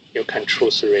 You can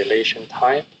choose relation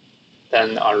type,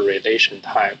 then a relation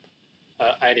type,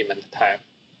 element type.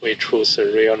 We choose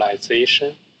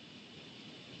realization.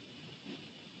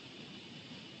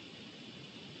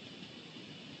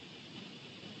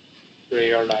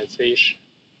 Realization.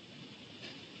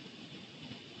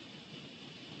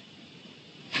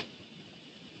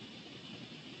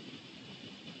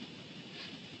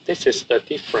 This is the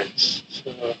difference.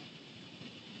 So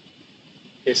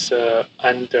it's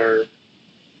under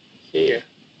here.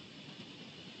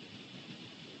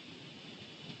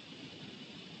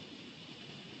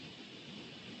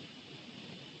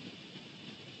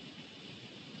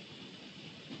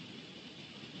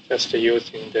 Just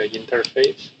using the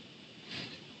interface.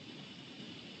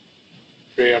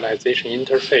 Realization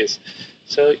interface.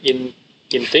 So in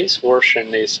this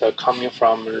version is coming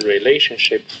from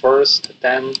relationship first,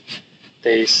 then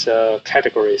this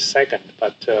category second.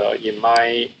 But in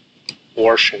my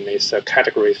version is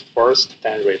category first,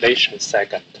 then relation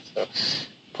second. So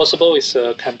possible is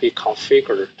can be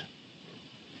configured.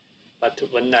 But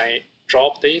when I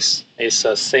drop this, it's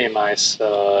the same as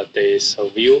this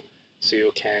view. So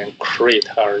you can create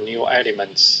a new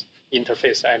elements,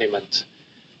 interface element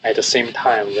at the same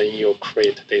time when you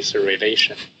create this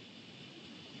relation.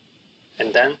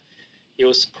 And then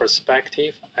use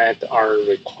perspective at our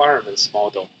requirements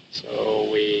model.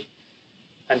 So we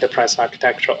enterprise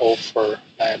architecture offer,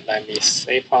 let me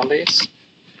save on this.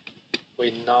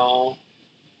 We now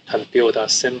can build a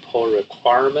simple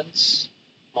requirements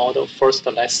model. First,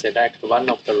 let's select one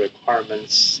of the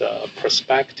requirements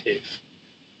perspective.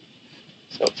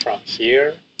 So from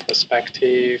here,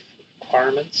 perspective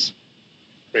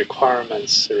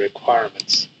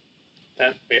requirements.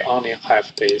 Then we only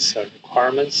have these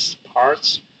requirements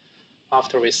parts.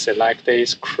 After we select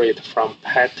this, create from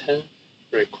pattern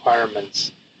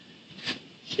requirements.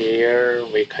 Here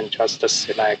we can just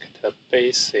select the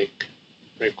basic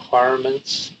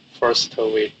requirements. First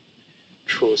we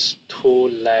choose 2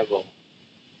 level.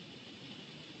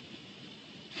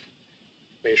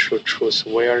 We should choose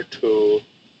where to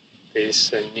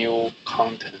this new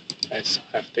content. Let's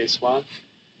have this one.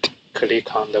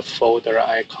 Click on the folder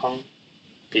icon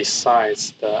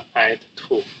besides the add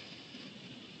to.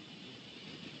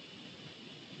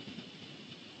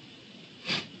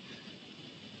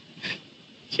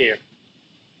 Here.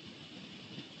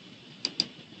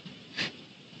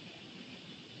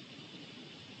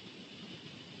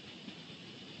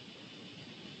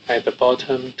 At the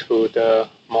bottom to the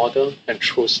model and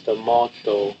choose the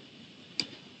model.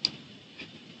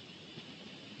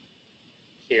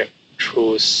 Here,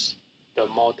 choose the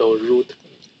model root,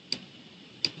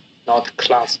 not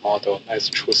class model. Let's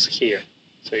choose here.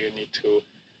 So you need to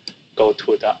go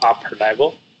to the upper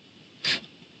level.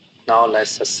 Now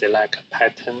let's select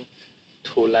pattern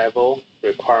 2 level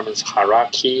requirements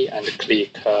hierarchy and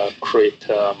click create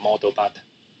model button.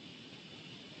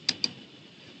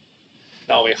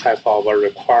 Now we have our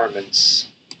requirements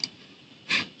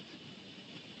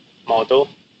model.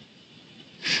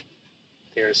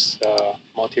 There's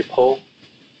multiple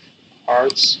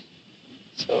parts.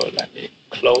 So let me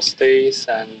close this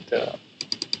and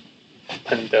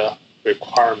open the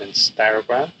requirements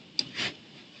diagram.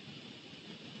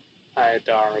 Add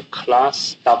our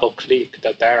class, double click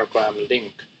the diagram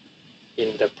link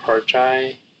in the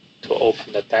project to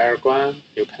open the diagram.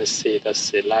 You can see the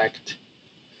select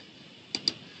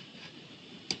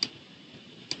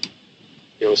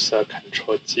user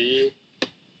control G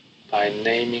by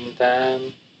naming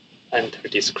them, enter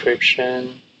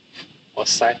description or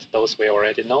set, those we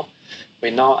already know.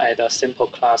 We now add a simple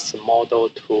class model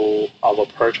to our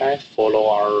project, follow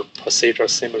our procedure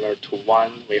similar to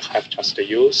one we have just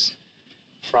used.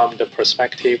 From the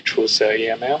perspective, choose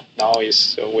AML. Now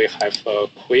we have a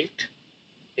quick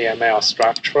AML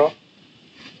structure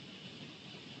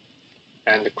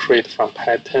and create from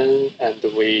pattern, and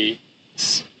we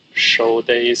show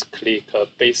this, click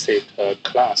basic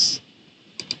class.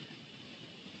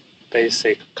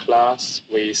 Basic class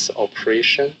with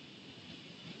operation.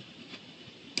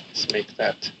 Let's make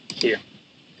that here.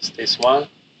 It's this one.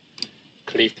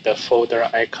 Click the folder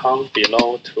icon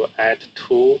below to add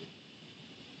to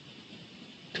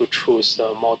choose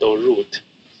the model root.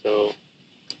 So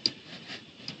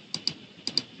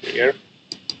here,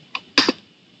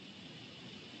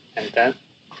 and then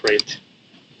create.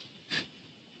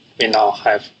 We now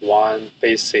have one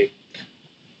basic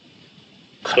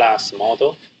class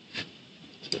model.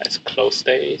 So let's close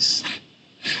this.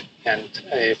 And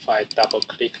if I double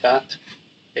click that,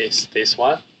 it's this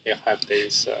one. We have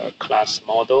this class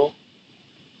model.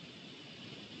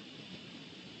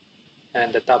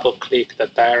 And double click the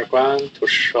diagram to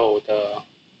show the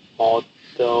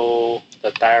model,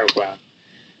 the diagram.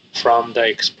 From the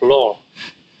Explore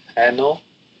panel,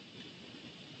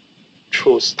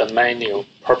 choose the menu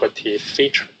property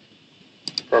feature.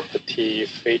 Property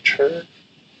feature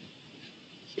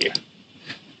here.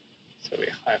 So we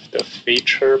have the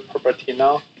feature property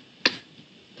now.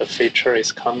 The feature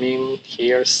is coming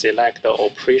here. Select the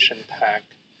operation tag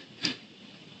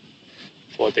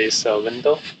for this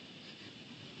window.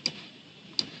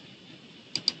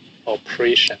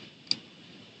 Operation.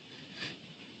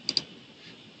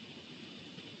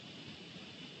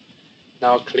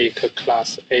 Now click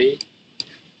class A.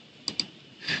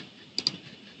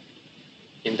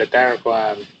 In the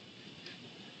diagram,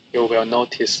 you will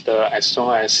notice that as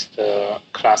soon as the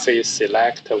class A is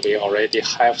selected, we already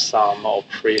have some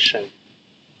operation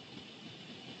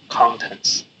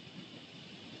contents.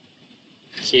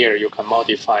 Here you can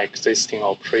modify existing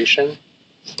operation.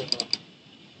 So,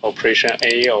 operation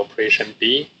A, operation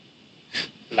B,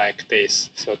 like this.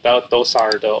 So those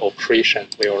are the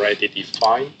operations we already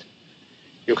defined.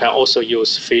 You can also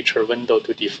use feature window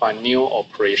to define new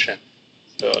operation.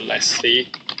 So let's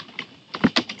see,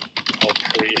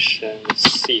 operation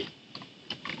C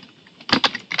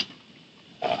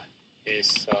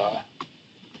is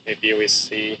maybe we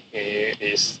see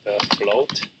is the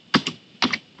float.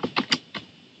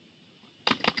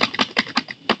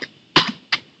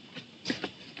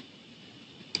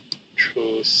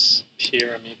 Choose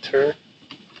parameter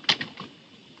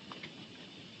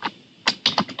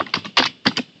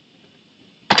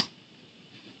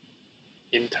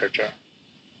integer.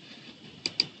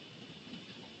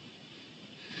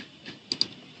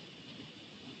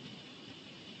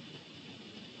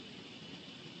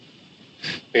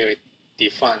 We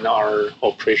define our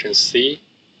operation C.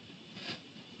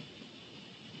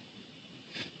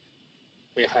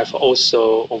 We have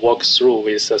also worked through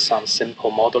with some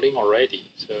simple modeling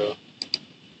already. So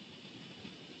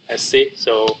I see.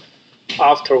 So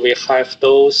after we have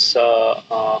those,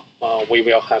 we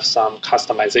will have some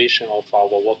customization of our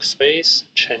workspace,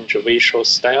 change visual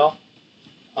style.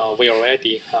 We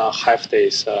already have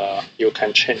this. You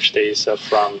can change this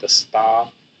from the star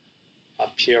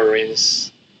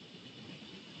appearance.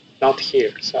 Not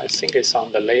here, so I think it's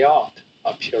on the layout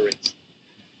appearance.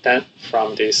 Then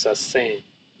from this same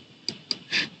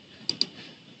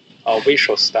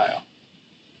visual style.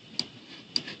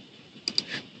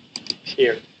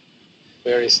 Here,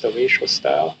 where is the visual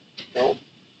style? No,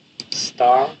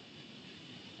 star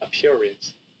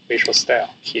appearance, visual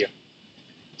style here.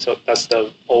 So that's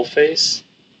the old face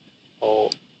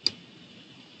or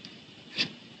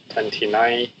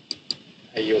 29.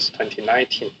 I use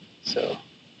 2019. So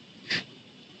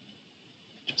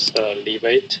just leave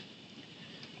it.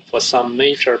 For some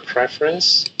major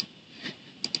preference,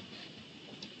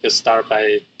 you start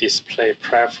by display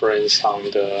preference on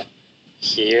the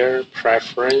here,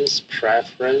 preference,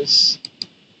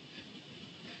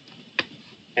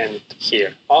 and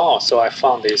here. Oh, so I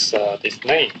found this this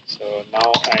name. So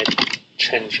now I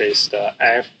change the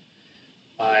F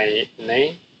my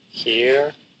name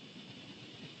here,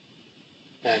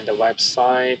 and the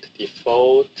website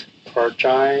default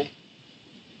project.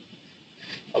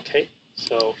 Okay,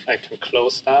 so I can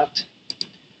close that.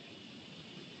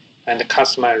 And the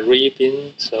customize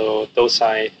ribbon, so those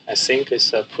I think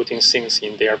is putting things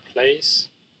in their place.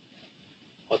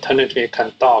 Alternatively, you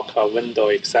can dock a window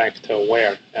exact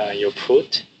where you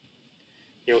put.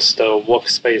 Use the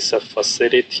workspace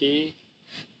facility,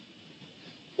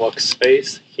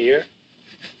 workspace here.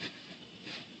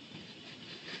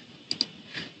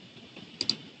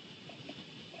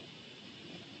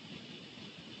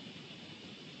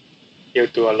 You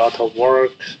do a lot of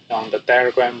work on the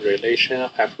diagram relation,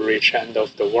 have reached end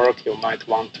of the work, you might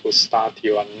want to start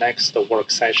your next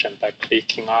work session by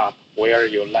clicking up where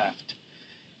you left.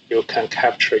 You can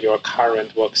capture your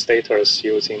current work status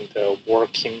using the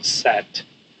working set.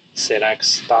 Select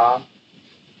Start,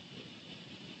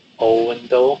 O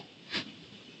window,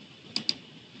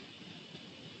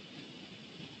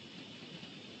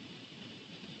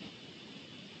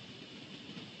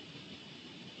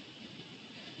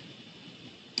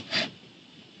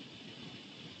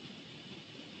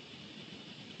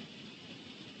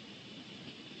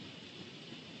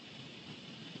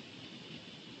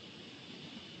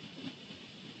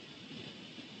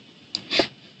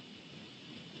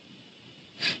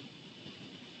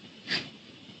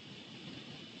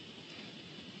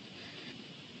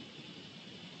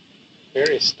 where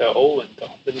is the O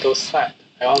window? Window set.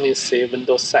 I only see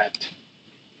window set.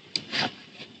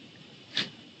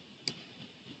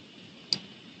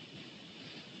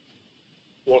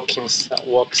 Working set,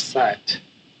 work set.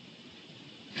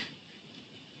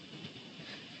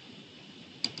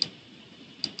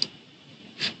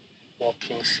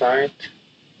 Working set.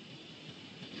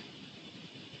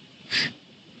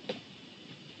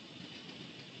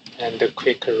 And the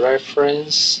quick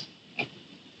reference.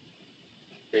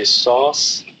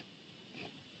 Resource,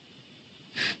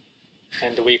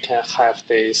 and we can have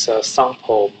this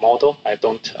sample model. I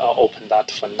don't open that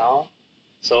for now.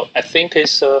 So I think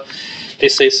it's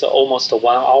this is almost 1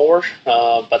 hour,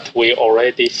 but we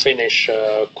already finished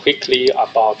quickly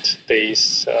about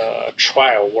these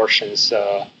trial versions.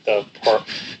 The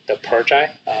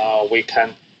project we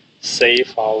can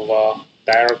save our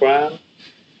diagram,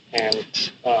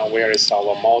 and where is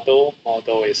our model?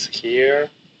 Model is here.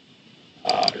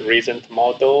 Recent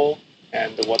model,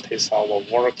 and what is our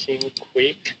working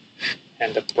quick,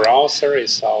 and the browser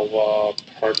is our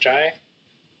project.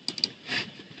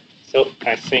 So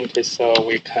I think it's,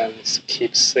 we can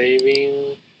keep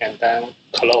saving and then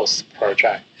close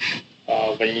project.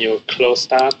 When you close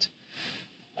that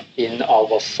in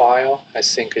our file, I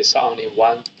think it's only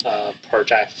one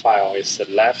project file is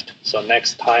left. So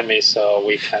next time is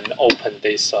we can open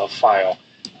this file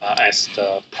as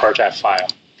the project file.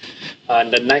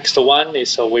 And the next one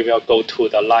is we will go to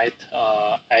the light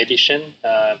addition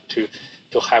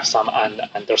to have some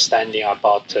understanding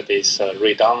about this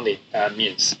redundant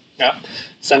means. Yeah.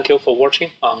 Thank you for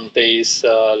watching on this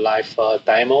live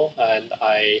demo, and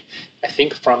I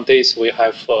think from this we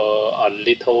have a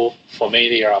little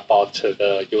familiar about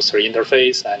the user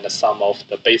interface and some of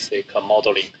the basic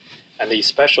modeling. and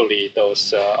especially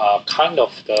those kind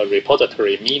of the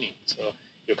repository meaning. So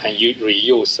you can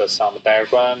reuse some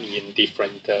diagram in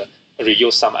different,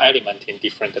 reuse some element in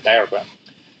different diagram.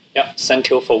 Yeah, thank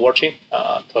you for watching.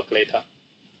 Talk later.